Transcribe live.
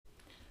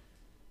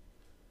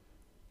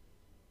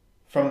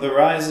From the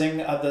rising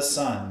of the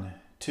sun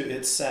to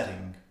its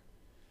setting,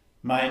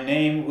 my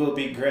name will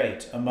be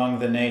great among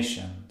the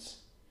nations,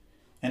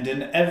 and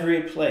in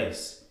every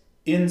place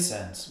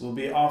incense will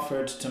be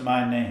offered to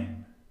my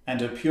name,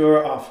 and a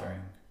pure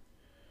offering.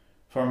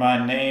 For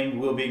my name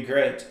will be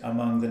great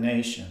among the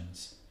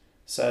nations,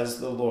 says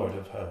the Lord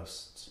of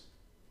hosts.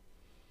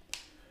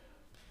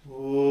 O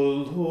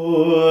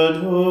Lord,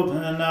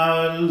 open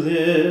our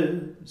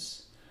lips,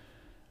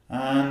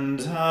 and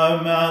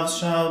our mouth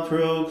shall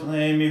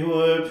proclaim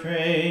your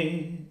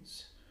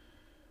praise.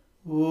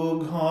 O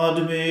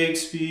God, make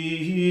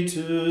speed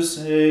to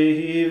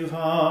save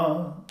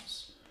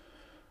us.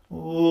 O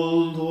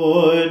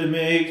Lord,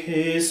 make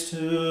haste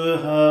to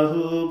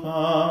help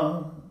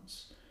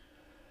us.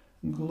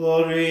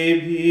 Glory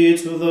be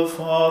to the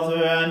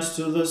Father, and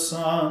to the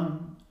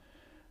Son,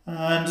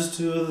 and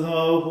to the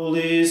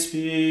Holy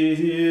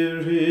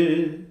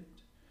Spirit,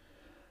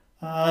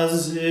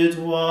 as it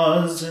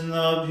was in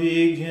the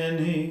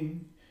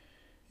beginning,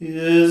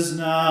 is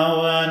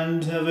now,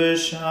 and ever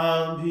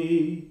shall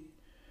be,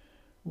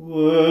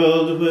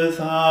 world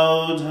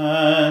without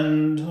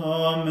end.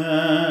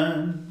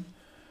 Amen.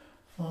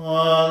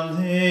 Alleluia.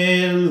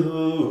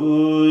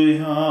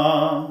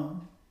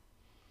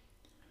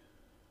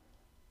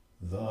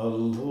 The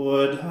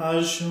Lord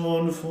has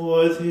shown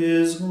forth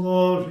his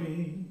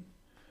glory.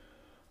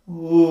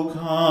 O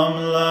come,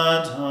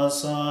 let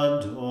us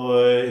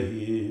adore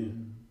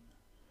him.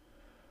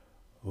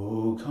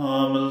 O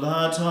come,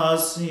 let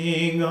us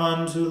sing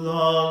unto the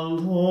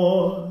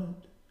Lord.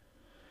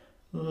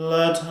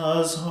 Let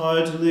us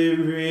heartily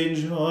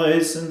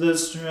rejoice in the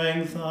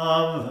strength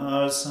of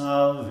our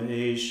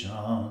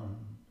salvation.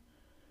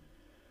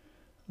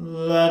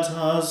 Let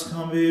us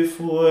come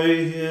before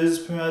his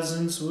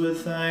presence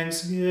with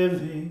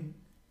thanksgiving,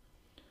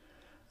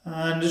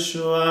 and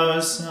show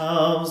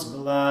ourselves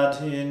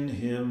glad in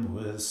him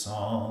with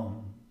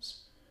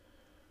psalms.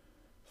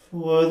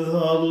 For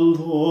the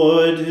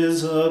Lord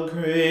is a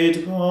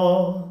great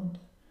God,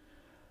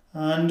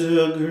 and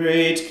a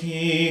great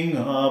King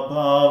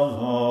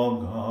above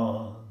all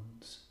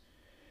gods.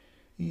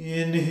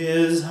 In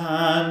his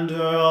hand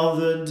are all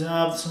the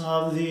depths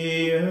of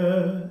the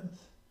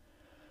earth,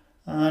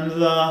 and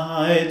the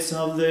heights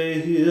of the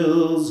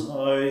hills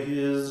are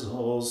his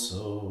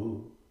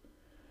also.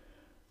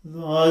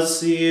 The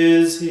sea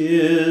is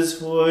his,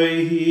 for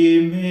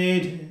he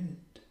made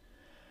it,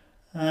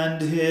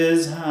 and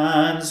his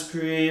hands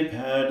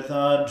prepared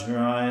the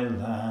dry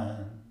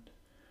land.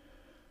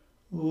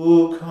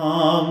 O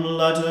come,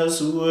 let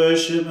us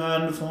worship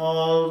and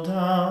fall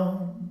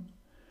down,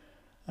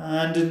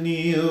 and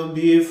kneel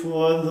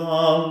before the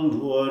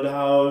Lord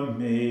our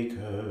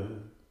Maker.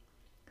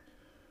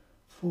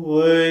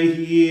 For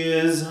he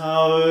is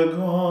our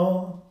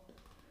God,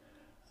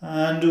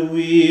 and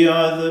we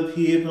are the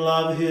people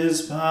of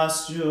his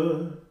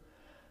pasture,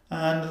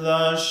 and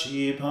the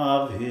sheep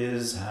of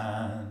his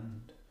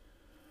hand.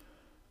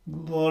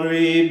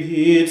 Glory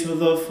be to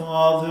the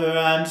Father,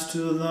 and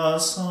to the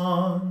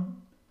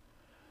Son,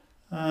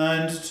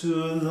 and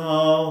to the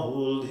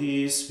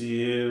Holy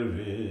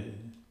Spirit,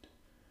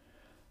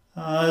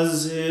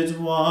 as it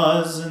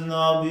was in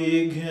the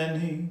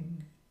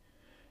beginning,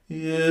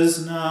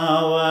 is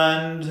now,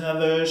 and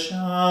ever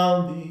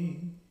shall be,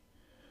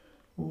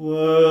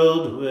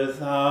 world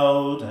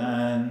without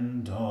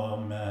end.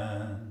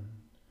 Amen.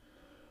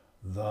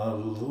 The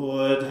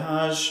Lord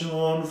has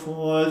shown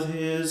forth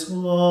his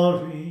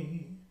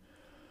glory.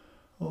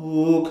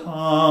 O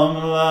come,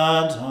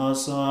 let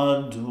us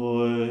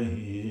adore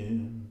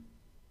him.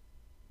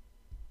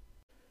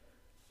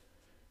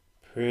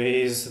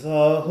 Praise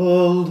the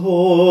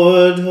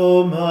Lord,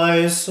 O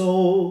my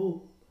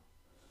soul,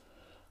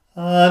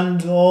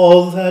 and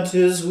all that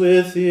is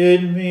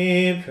within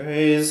me,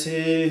 praise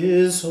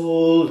his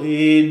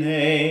holy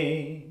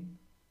name.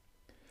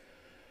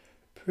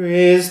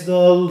 Praise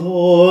the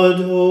Lord,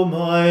 O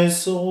my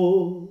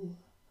soul,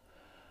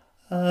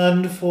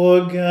 and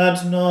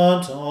forget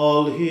not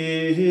all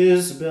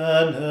his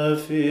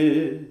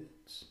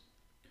benefits,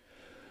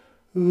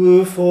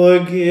 who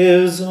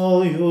forgives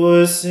all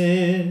your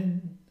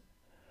sin,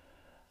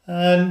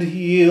 and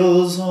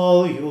heals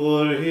all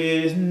your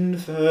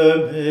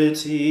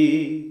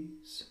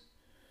infirmities,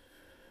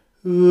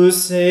 who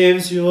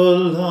saves your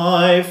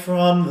life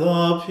from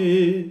the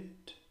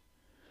pit,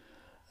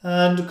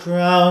 and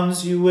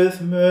crowns you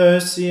with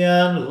mercy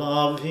and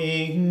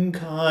loving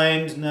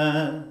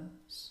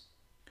kindness,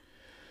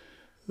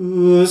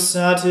 who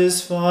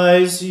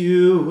satisfies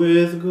you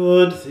with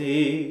good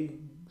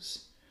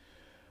things,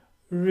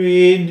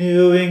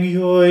 renewing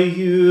your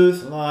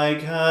youth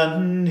like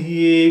an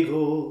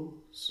eagle's.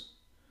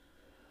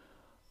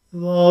 The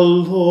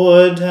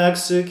Lord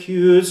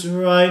executes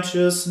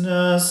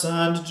righteousness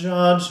and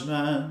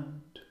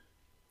judgment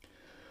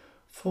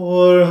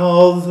for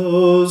all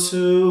those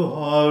who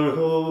are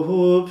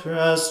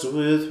oppressed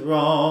with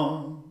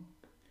wrong.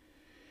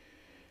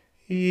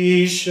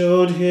 He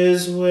showed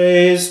his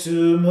ways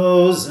to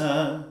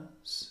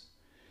Moses,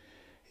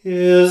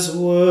 his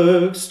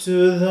works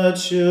to the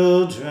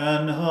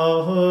children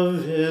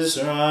of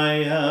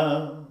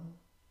Israel.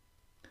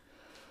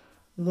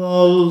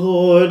 The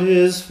Lord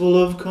is full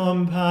of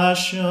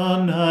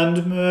compassion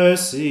and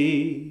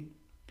mercy,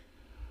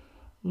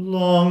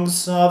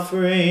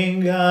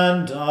 long-suffering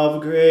and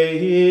of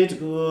great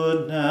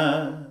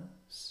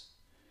goodness.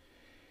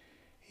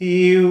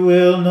 He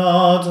will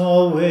not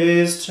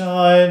always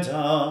chide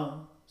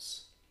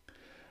us,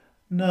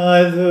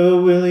 neither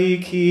will he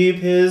keep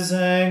his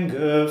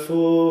anger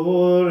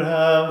forever.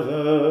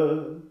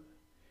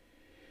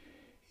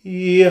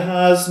 He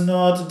has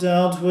not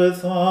dealt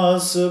with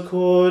us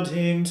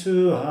according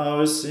to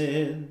our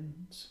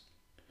sins,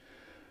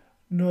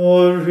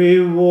 nor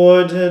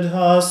rewarded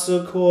us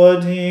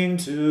according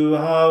to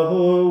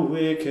our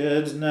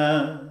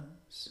wickedness.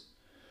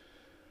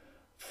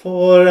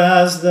 For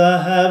as the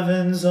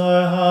heavens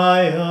are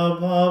high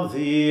above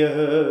the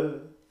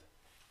earth,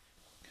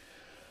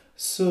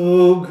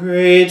 so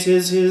great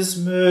is his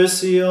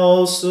mercy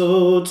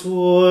also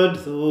toward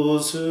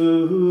those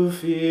who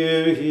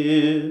fear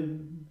him.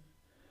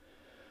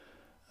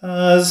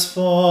 As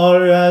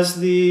far as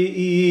the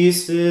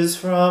east is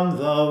from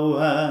the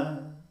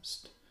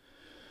west,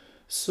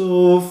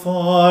 so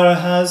far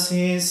has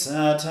he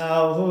set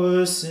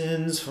our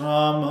sins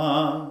from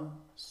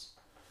us.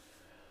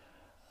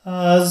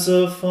 As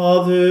a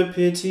father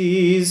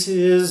pities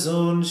his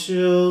own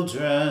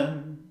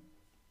children,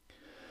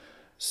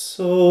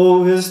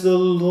 so is the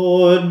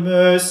Lord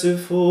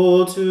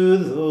merciful to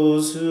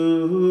those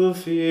who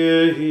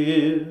fear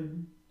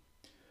him.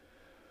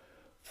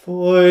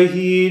 For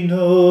he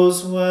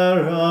knows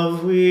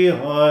whereof we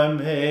are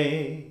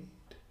made.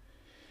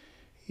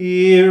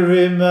 He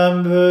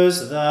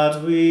remembers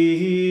that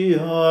we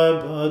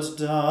are but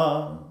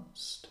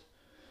dust.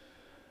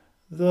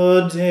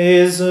 The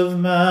days of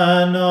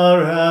man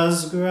are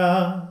as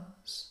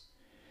grass.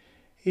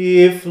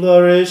 He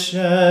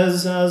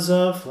flourishes as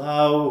a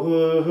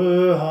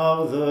flower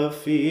of the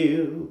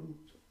field.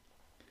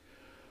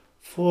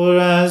 For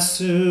as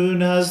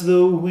soon as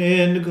the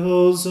wind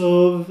goes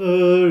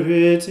over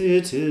it,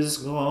 it is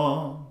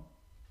gone,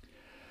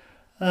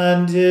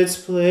 and its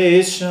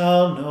place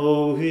shall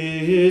know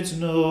it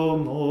no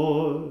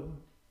more.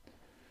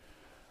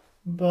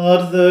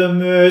 But the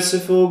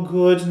merciful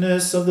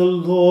goodness of the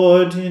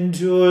Lord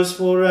endures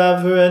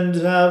forever and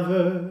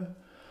ever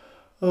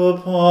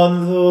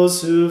upon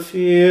those who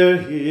fear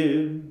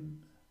him,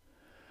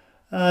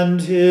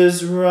 and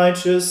his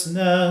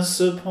righteousness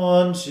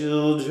upon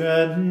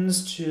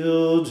children's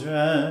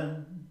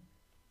children,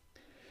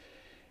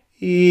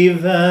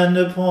 even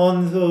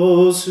upon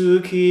those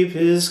who keep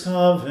his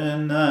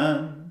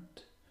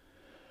covenant,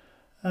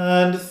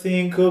 and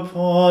think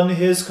upon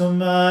his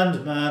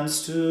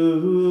commandments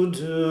to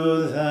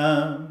do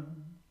them.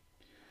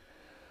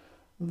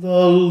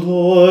 The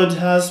Lord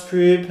has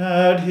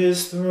prepared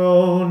his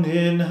throne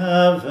in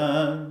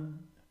heaven,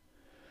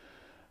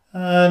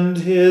 and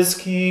his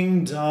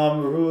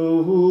kingdom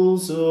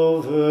rules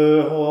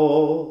over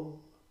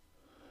all.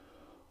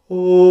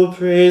 O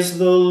praise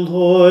the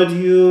Lord,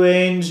 you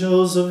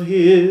angels of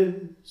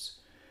his,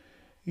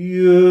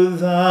 you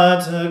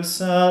that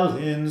excel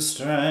in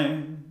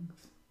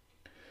strength,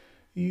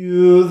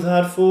 you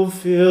that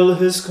fulfill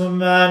his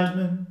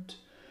commandment,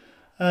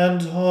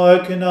 and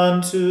hearken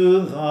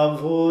unto the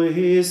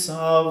voice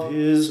of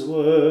his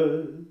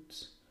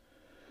words.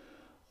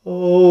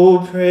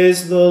 O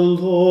praise the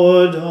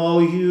Lord,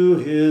 all you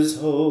his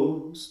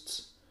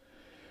hosts,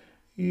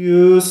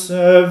 you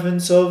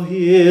servants of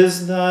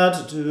his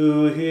that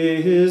do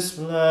his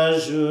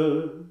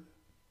pleasure.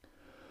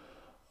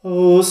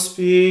 O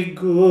speak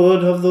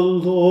good of the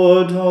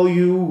Lord, all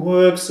you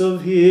works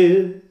of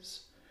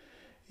his,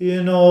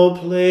 in all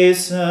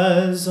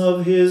places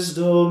of his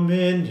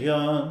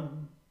dominion.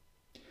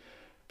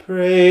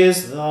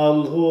 Praise the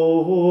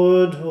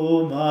Lord,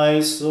 O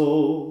my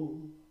soul.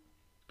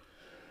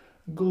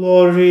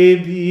 Glory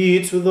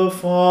be to the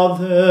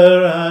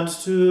Father, and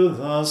to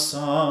the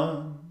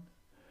Son,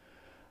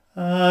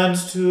 and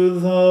to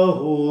the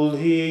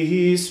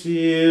Holy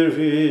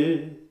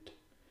Spirit,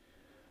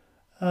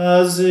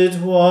 as it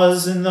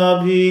was in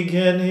the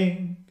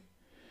beginning,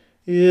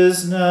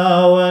 is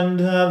now,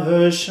 and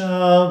ever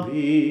shall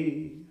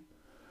be,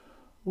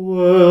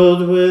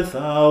 world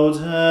without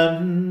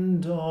end.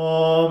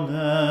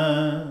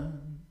 Amen.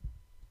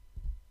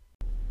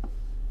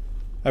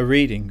 A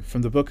reading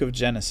from the book of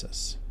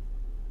Genesis.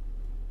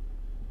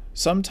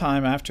 Some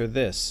time after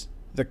this,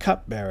 the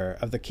cupbearer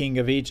of the king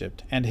of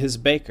Egypt and his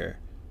baker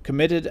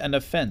committed an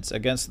offense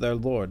against their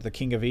lord the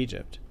king of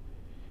Egypt.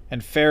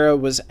 And Pharaoh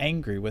was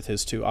angry with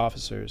his two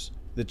officers,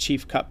 the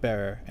chief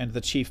cupbearer and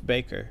the chief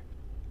baker,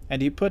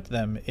 and he put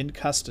them in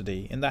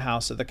custody in the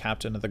house of the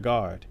captain of the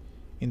guard,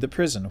 in the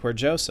prison where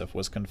Joseph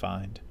was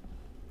confined.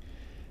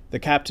 The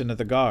captain of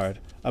the guard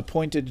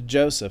appointed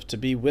Joseph to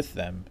be with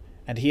them,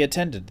 and he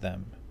attended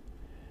them.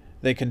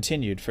 They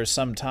continued for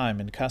some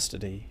time in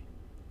custody.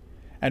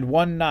 And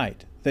one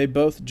night they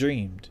both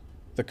dreamed,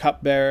 the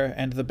cupbearer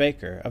and the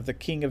baker of the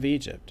king of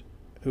Egypt,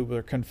 who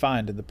were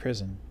confined in the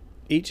prison,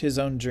 each his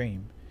own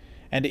dream,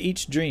 and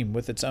each dream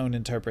with its own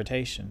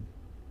interpretation.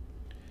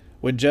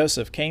 When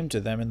Joseph came to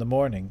them in the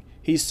morning,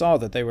 he saw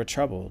that they were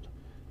troubled.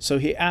 So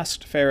he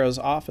asked Pharaoh's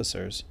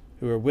officers,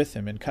 who were with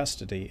him in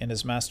custody in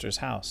his master's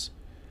house,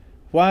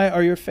 "Why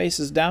are your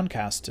faces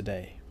downcast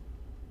today?"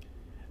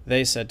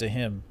 They said to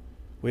him,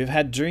 "We have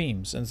had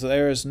dreams, and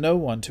there is no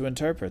one to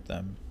interpret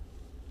them."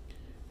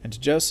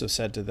 And Joseph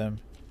said to them,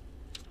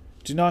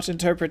 "Do not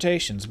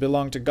interpretations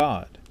belong to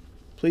God?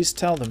 Please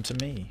tell them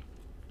to me."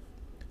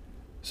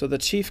 So the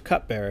chief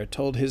cupbearer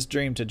told his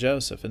dream to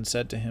Joseph and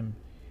said to him,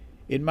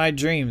 "In my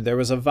dream there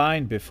was a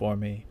vine before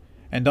me,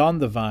 and on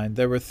the vine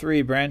there were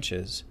 3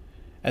 branches.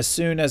 As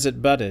soon as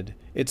it budded,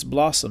 its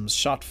blossoms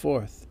shot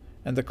forth,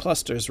 and the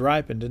clusters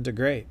ripened into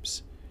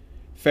grapes.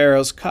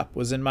 Pharaoh's cup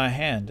was in my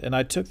hand, and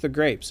I took the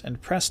grapes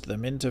and pressed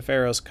them into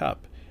Pharaoh's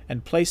cup,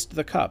 and placed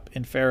the cup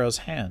in Pharaoh's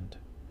hand."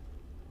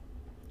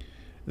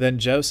 Then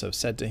Joseph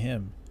said to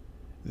him,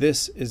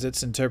 "This is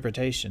its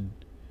interpretation.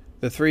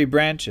 The 3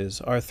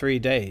 branches are 3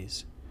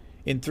 days.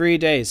 In 3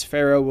 days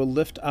Pharaoh will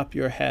lift up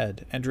your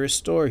head and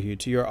restore you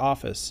to your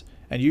office,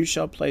 and you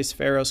shall place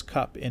Pharaoh's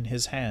cup in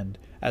his hand,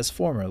 as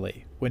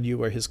formerly, when you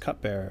were his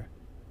cupbearer.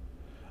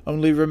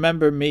 Only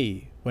remember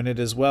me when it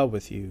is well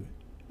with you,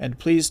 and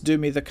please do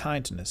me the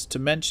kindness to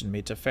mention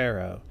me to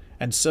Pharaoh,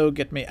 and so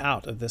get me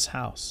out of this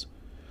house.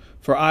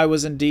 For I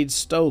was indeed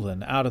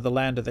stolen out of the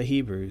land of the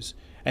Hebrews,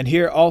 and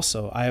here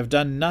also I have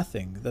done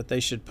nothing that they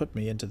should put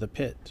me into the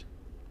pit."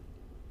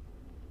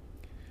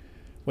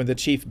 When the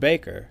chief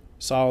baker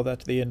saw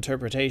that the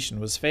interpretation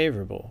was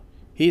favorable,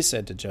 he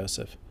said to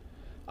Joseph,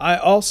 "I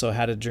also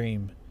had a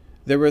dream.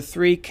 There were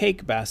 3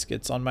 cake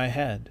baskets on my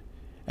head,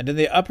 and in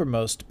the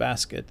uppermost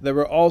basket there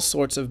were all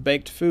sorts of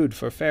baked food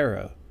for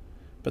Pharaoh,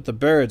 but the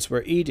birds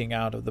were eating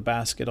out of the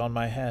basket on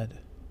my head."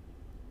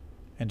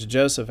 And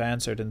Joseph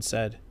answered and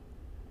said,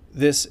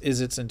 "This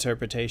is its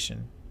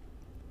interpretation.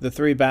 The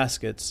 3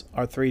 baskets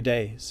are 3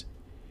 days.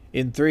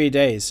 In 3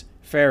 days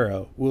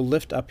Pharaoh will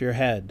lift up your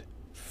head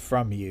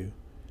from you,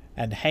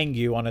 and hang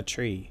you on a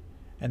tree,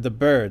 and the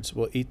birds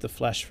will eat the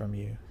flesh from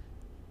you."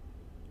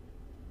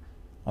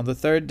 On the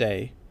 3rd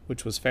day,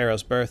 which was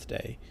Pharaoh's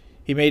birthday,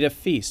 he made a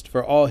feast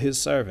for all his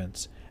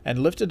servants, and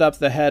lifted up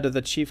the head of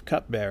the chief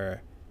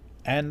cupbearer,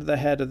 and the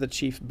head of the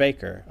chief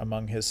baker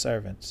among his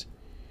servants.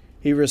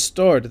 He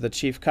restored the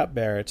chief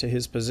cupbearer to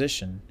his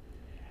position,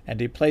 and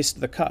he placed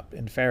the cup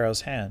in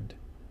Pharaoh's hand.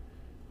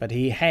 But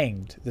he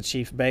hanged the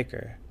chief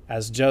baker,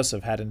 as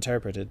Joseph had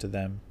interpreted to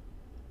them.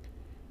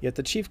 Yet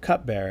the chief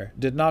cupbearer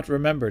did not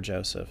remember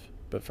Joseph,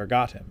 but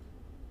forgot him.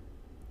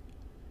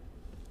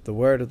 The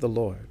word of the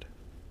Lord.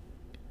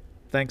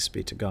 Thanks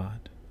be to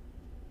God.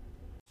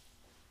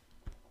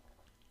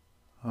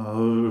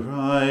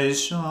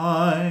 Arise,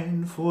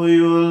 shine, for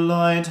your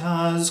light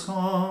has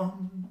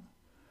come,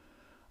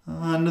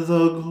 and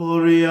the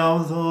glory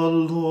of the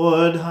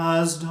Lord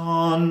has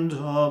dawned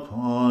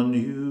upon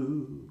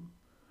you.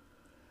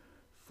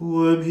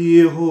 For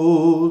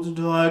behold,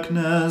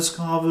 darkness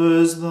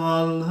covers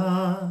the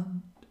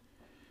land,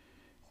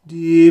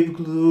 deep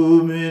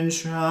gloom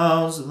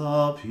enshrouds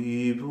the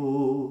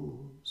peoples.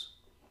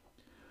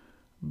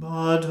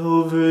 But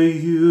over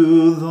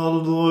you the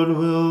Lord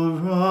will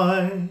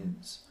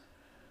rise,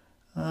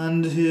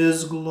 and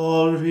his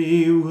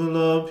glory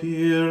will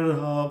appear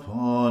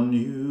upon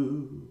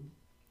you.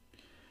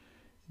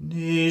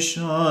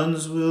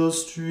 Nations will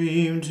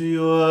stream to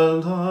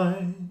your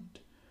light,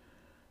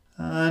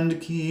 and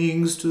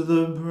kings to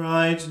the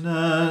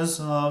brightness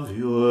of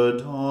your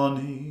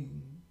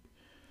dawning.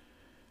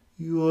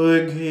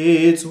 Your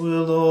gates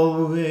will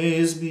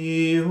always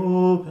be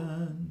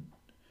open.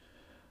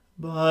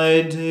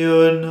 By day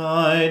or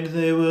night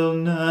they will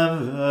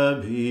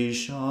never be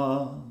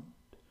shut.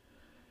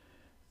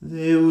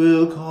 They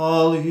will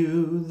call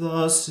you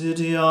the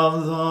city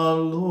of the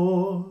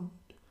Lord,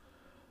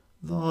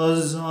 the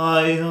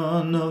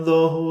Zion of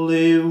the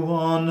Holy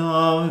One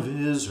of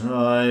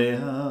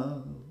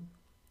Israel.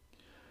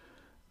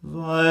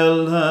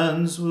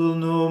 Violence will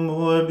no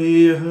more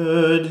be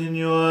heard in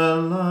your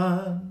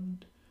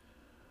land,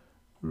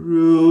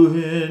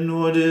 ruin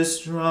or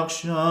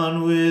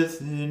destruction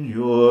within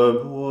your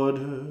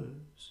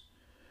borders.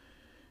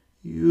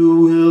 You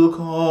will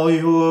call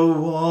your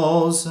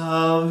walls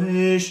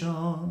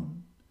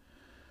salvation,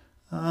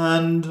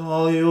 and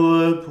all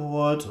your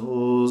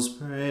portals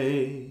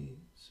praise.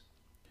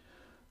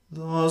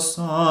 The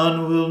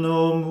sun will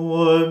no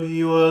more be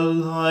your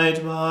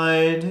light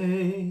by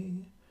day.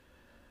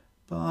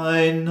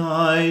 By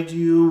night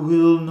you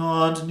will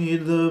not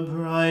need the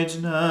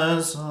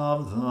brightness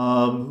of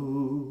the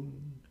moon.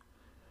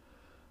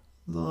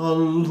 The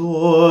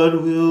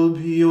Lord will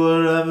be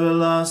your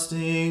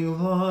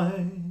everlasting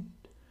light,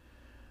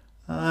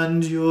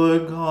 and your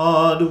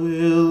God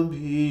will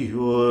be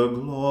your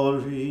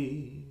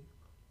glory.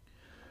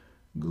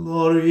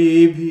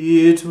 Glory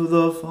be to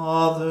the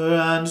Father,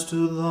 and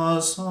to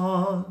the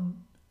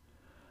Son,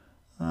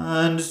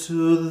 and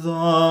to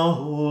the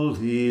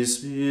Holy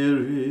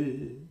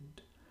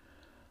Spirit,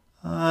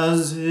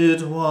 as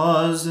it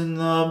was in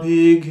the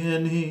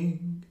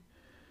beginning,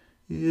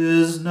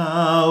 is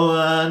now,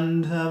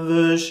 and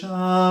ever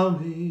shall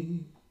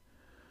be,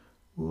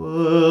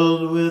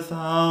 world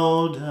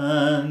without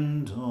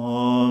end.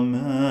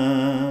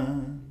 Amen.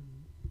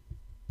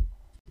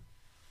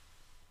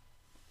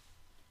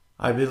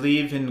 I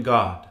believe in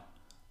God,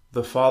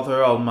 the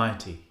Father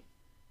Almighty,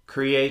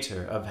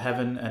 Creator of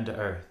heaven and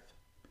earth.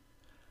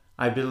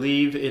 I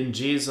believe in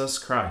Jesus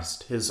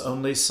Christ, his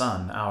only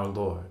Son, our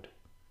Lord.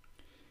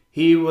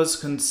 He was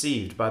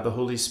conceived by the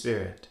Holy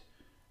Spirit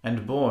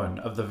and born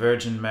of the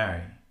Virgin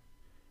Mary.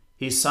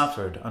 He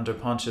suffered under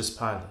Pontius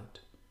Pilate,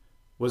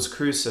 was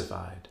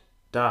crucified,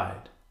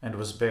 died, and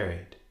was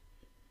buried.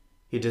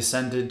 He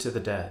descended to the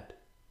dead.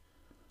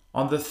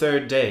 On the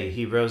third day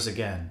he rose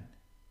again.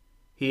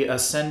 He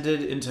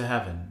ascended into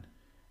heaven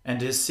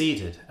and is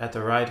seated at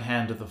the right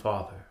hand of the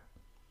Father.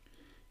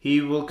 He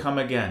will come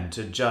again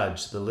to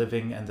judge the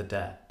living and the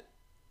dead.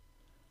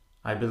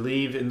 I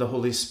believe in the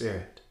Holy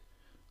Spirit,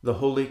 the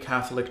Holy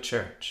Catholic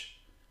Church,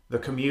 the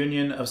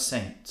communion of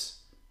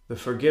saints, the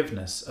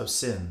forgiveness of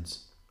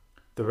sins,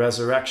 the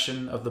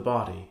resurrection of the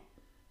body,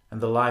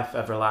 and the life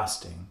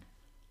everlasting.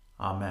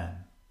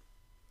 Amen.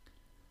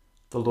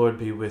 The Lord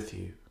be with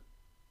you.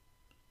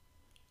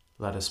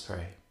 Let us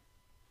pray.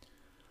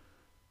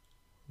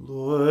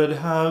 Lord,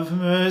 have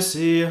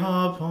mercy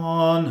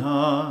upon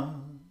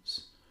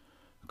us.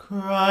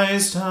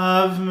 Christ,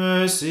 have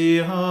mercy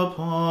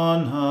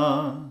upon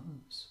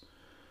us.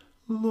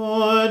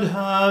 Lord,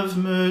 have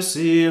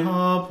mercy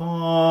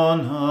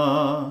upon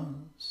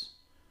us.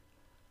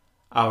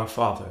 Our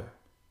Father,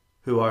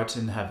 who art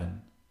in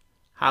heaven,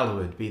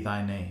 hallowed be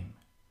thy name.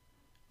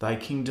 Thy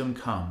kingdom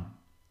come,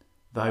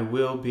 thy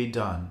will be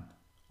done,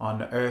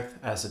 on earth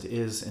as it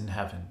is in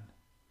heaven.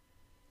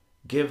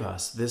 Give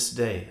us this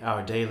day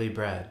our daily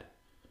bread,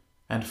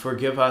 and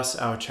forgive us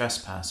our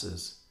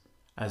trespasses,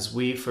 as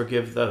we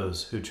forgive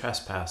those who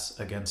trespass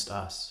against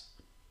us.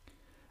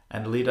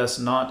 And lead us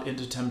not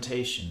into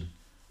temptation,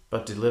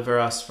 but deliver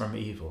us from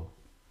evil.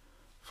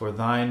 For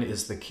thine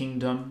is the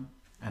kingdom,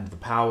 and the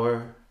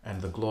power,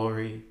 and the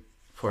glory,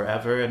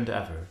 forever and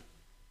ever.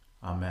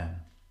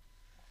 Amen.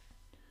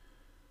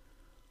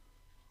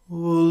 O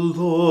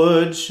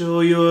Lord, show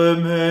your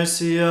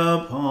mercy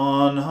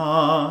upon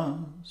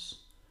us,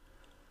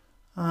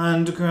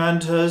 and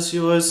grant us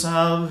your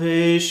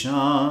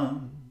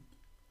salvation.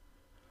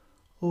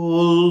 O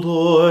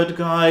Lord,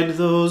 guide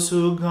those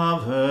who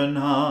govern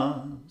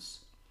us,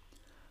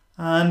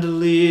 and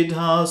lead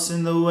us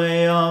in the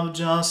way of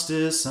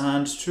justice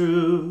and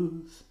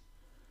truth.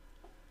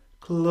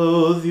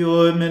 Clothe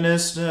your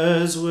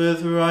ministers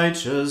with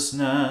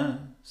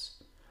righteousness,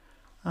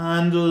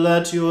 and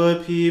let your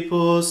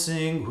people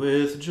sing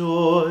with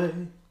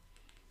joy.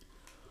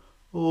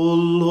 O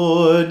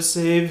Lord,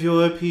 save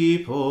your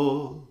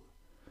people,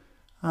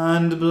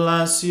 and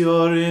bless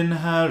your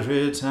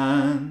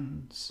inheritance.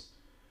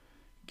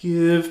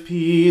 Give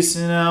peace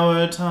in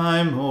our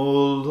time,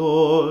 O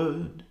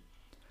Lord,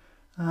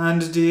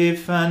 and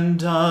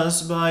defend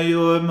us by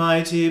your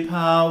mighty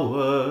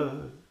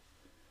power.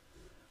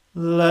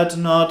 Let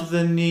not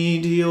the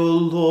needy, O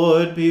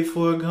Lord, be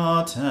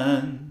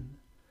forgotten,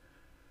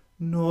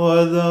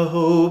 nor the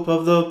hope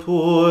of the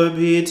poor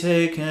be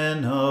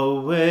taken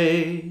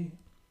away.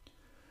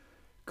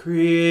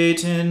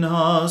 Create in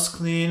us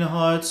clean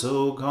hearts,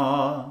 O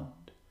God,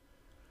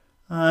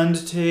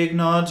 and take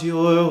not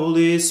your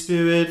Holy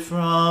Spirit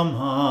from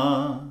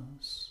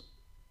us.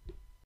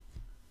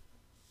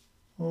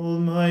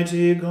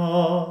 Almighty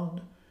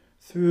God,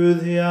 through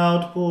the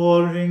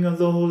outpouring of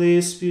the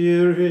Holy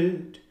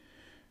Spirit,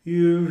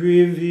 you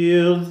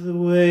revealed the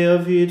way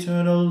of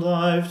eternal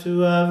life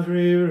to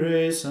every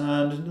race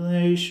and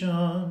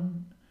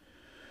nation.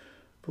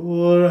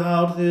 Pour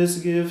out this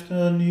gift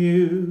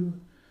anew,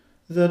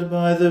 that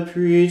by the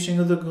preaching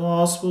of the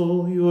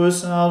gospel your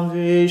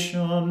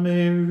salvation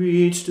may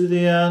reach to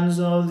the ends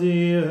of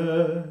the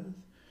earth.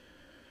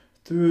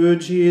 Through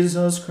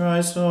Jesus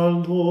Christ our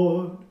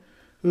Lord,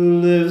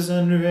 who lives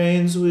and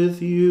reigns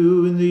with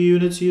you in the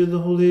unity of the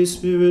Holy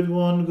Spirit,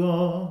 one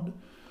God,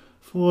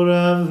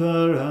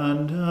 forever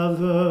and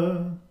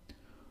ever.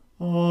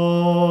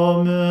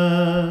 Amen.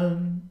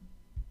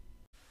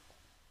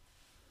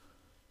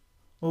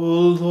 O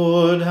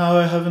Lord,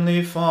 our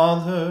heavenly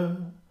Father,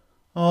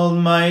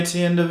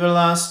 Almighty and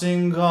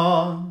everlasting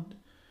God,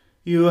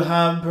 you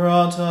have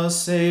brought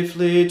us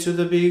safely to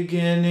the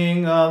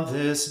beginning of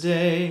this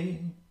day.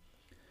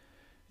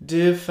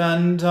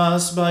 Defend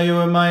us by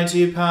your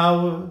mighty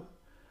power,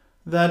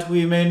 that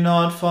we may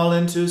not fall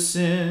into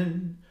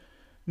sin,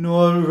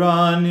 nor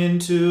run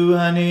into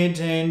any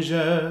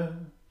danger,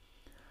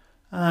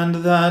 and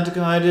that,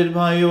 guided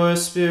by your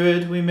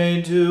Spirit, we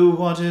may do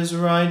what is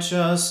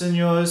righteous in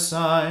your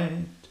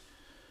sight.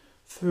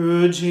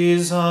 Through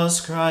Jesus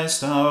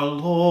Christ our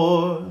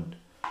Lord.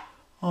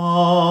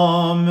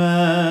 Amen.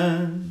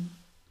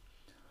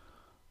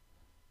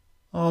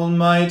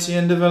 Almighty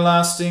and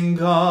everlasting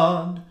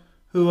God,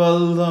 who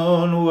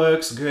alone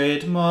works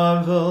great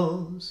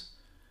marvels,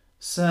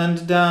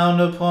 send down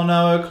upon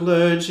our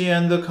clergy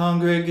and the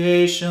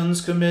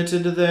congregations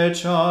committed to their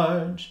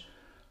charge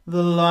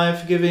the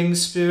life-giving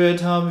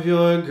Spirit of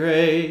your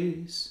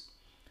grace.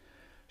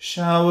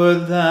 Shower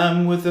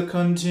them with the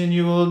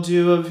continual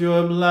dew of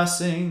your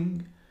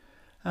blessing,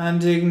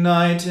 and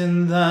ignite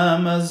in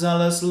them a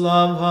zealous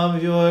love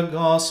of your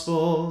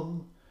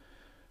gospel.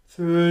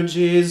 Through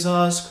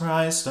Jesus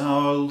Christ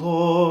our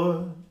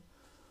Lord.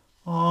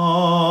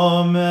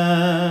 Amen.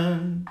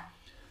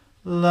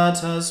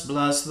 Let us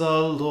bless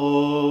the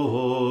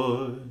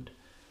Lord.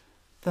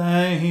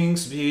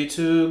 Thanks be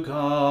to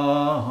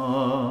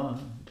God.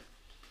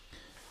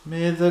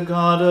 May the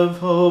God of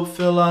hope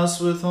fill us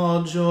with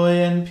all joy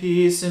and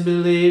peace in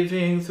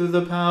believing through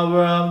the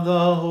power of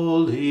the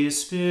Holy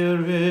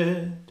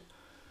Spirit.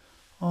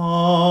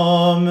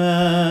 Amen.